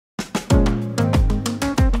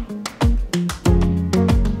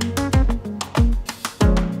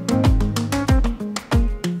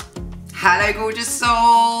my gorgeous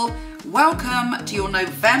soul. Welcome to your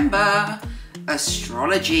November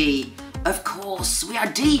astrology. Of course, we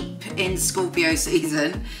are deep in Scorpio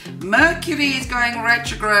season. Mercury is going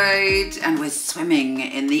retrograde and we're swimming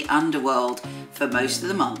in the underworld for most of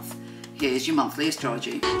the month. Here's your monthly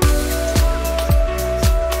astrology.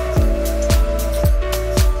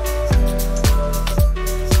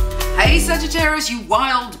 Hey Sagittarius, you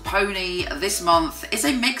wild pony. This month is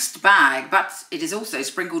a mixed bag, but it is also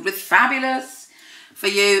sprinkled with fabulous for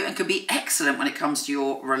you and can be excellent when it comes to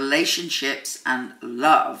your relationships and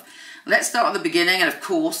love. Let's start at the beginning, and of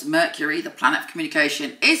course, Mercury, the planet of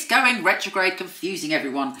communication, is going retrograde, confusing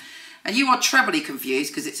everyone. And you are trebly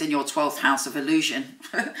confused because it's in your 12th house of illusion.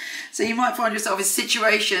 So you might find yourself in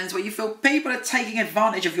situations where you feel people are taking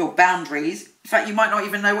advantage of your boundaries. In fact, you might not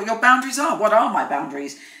even know what your boundaries are. What are my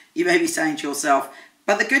boundaries? You may be saying to yourself.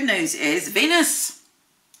 But the good news is Venus,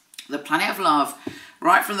 the planet of love,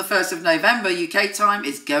 right from the 1st of November UK time,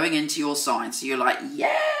 is going into your sign. So you're like,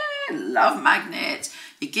 yeah, love magnet.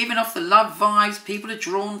 You're giving off the love vibes. People are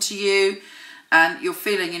drawn to you. And you're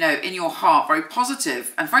feeling, you know, in your heart, very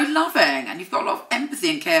positive and very loving. And you've got a lot of empathy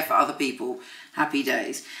and care for other people. Happy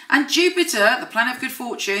days. And Jupiter, the planet of good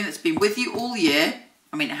fortune that's been with you all year.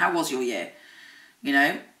 I mean, how was your year? You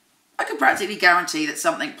know, I can practically guarantee that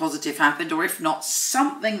something positive happened, or if not,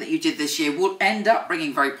 something that you did this year will end up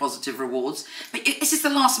bringing very positive rewards. But this is the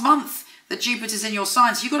last month that Jupiter's in your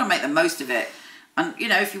sign, so you've got to make the most of it. And, you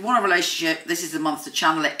know, if you want a relationship, this is the month to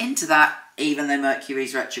channel it into that, even though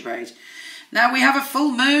Mercury's retrograde. Now, we have a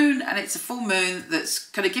full moon, and it's a full moon that's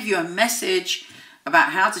going to give you a message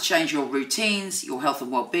about how to change your routines, your health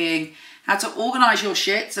and well-being, how to organise your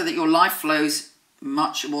shit so that your life flows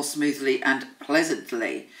much more smoothly and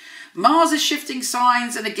pleasantly. Mars is shifting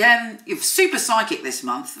signs, and again, you're super psychic this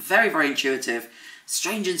month, very, very intuitive,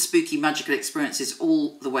 strange and spooky magical experiences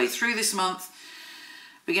all the way through this month.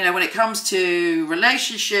 But, you know, when it comes to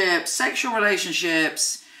relationships, sexual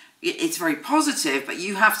relationships, it's very positive, but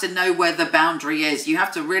you have to know where the boundary is. You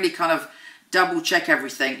have to really kind of double check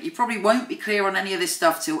everything. You probably won't be clear on any of this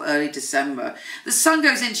stuff till early December. The sun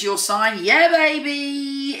goes into your sign. Yeah,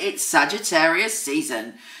 baby! It's Sagittarius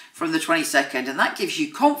season from the 22nd, and that gives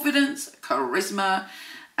you confidence, charisma,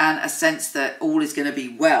 and a sense that all is going to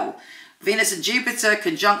be well. Venus and Jupiter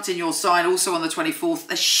conjunct in your sign also on the 24th.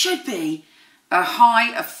 There should be a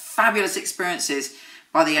high of fabulous experiences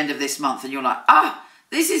by the end of this month, and you're like, ah,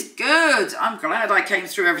 this is good. I'm glad I came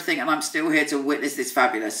through everything and I'm still here to witness this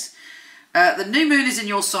fabulous. The new moon is in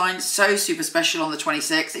your sign, so super special on the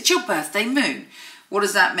 26th. It's your birthday moon. What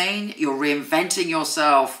does that mean? You're reinventing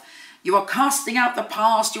yourself. You are casting out the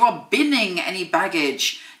past. You are binning any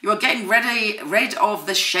baggage. You are getting rid of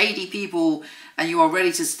the shady people, and you are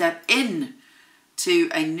ready to step in to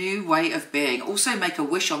a new way of being. Also make a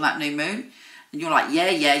wish on that new moon. And you're like,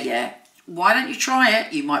 yeah. Why don't you try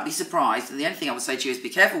it? You might be surprised. And the only thing I would say to you is be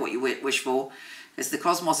careful what you wish for, because the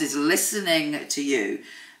cosmos is listening to you.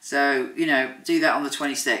 So, you know, do that on the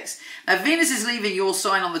 26th. Now, Venus is leaving your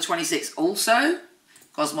sign on the 26th also.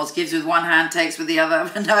 Cosmos gives with one hand, takes with the other.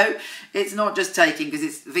 But no, it's not just taking,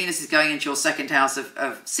 because Venus is going into your second house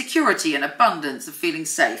of security and abundance, of feeling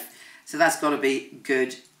safe. So that's got to be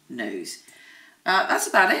good news. That's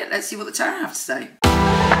about it. Let's see what the tarot have to say.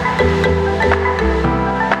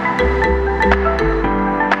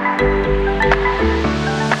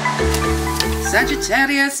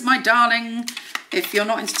 Sagittarius, my darling, if you're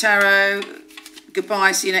not into tarot,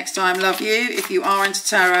 goodbye, see you next time, love you. If you are into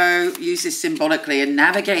tarot, use this symbolically and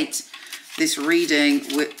navigate this reading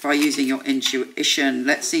by using your intuition.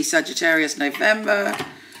 Let's see Sagittarius, November.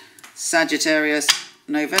 Sagittarius,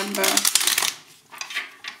 November.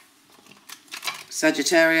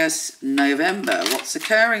 Sagittarius, November. What's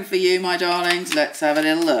occurring for you, my darlings? Let's have a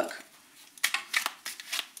little look.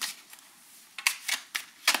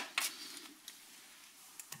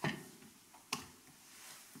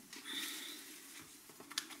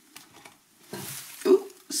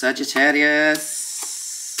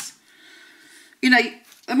 Sagittarius. You know,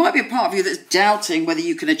 there might be a part of you that's doubting whether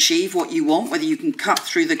you can achieve what you want, whether you can cut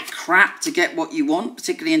through the crap to get what you want,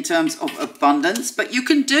 particularly in terms of abundance, but you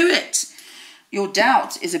can do it. Your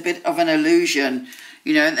doubt is a bit of an illusion,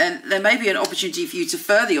 you know, and there may be an opportunity for you to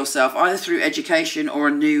further yourself, either through education or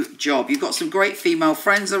a new job. You've got some great female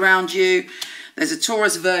friends around you. There's a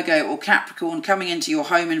Taurus, Virgo or Capricorn coming into your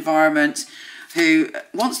home environment who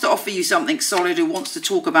wants to offer you something solid, who wants to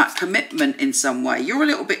talk about commitment in some way. You're a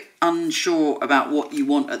little bit unsure about what you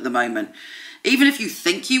want at the moment. Even if you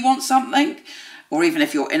think you want something, or even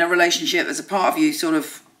if you're in a relationship, there's a part of you sort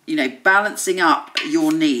of, you know, balancing up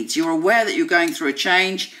your needs. You're aware that you're going through a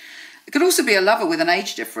change, It could also be a lover with an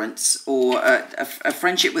age difference, or a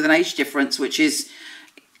friendship with an age difference, which is,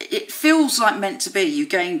 it feels like meant to be. You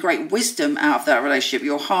gain great wisdom out of that relationship.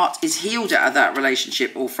 Your heart is healed out of that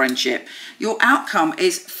relationship or friendship. Your outcome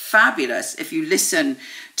is fabulous if you listen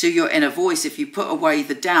to your inner voice, if you put away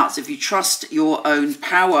the doubts, if you trust your own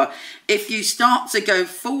power, if you start to go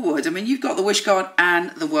forward. I mean, you've got the wish card and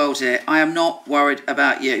the world here. I am not worried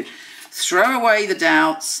about you. Throw away the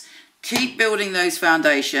doubts. Keep building those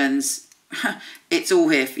foundations. It's all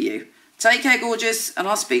here for you. Take care, gorgeous, and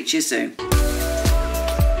I'll speak to you soon.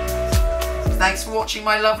 Thanks for watching,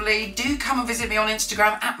 my lovely. Do come and visit me on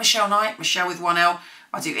Instagram at Michele Knight, Michele with 1L.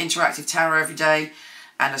 I do interactive tarot every day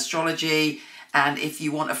and astrology. And if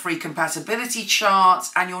you want a free compatibility chart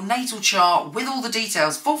and your natal chart with all the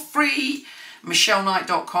details for free,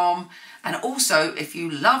 michelleknight.com. And also, if you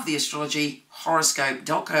love the astrology,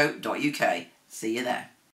 horoscope.co.uk. See you there.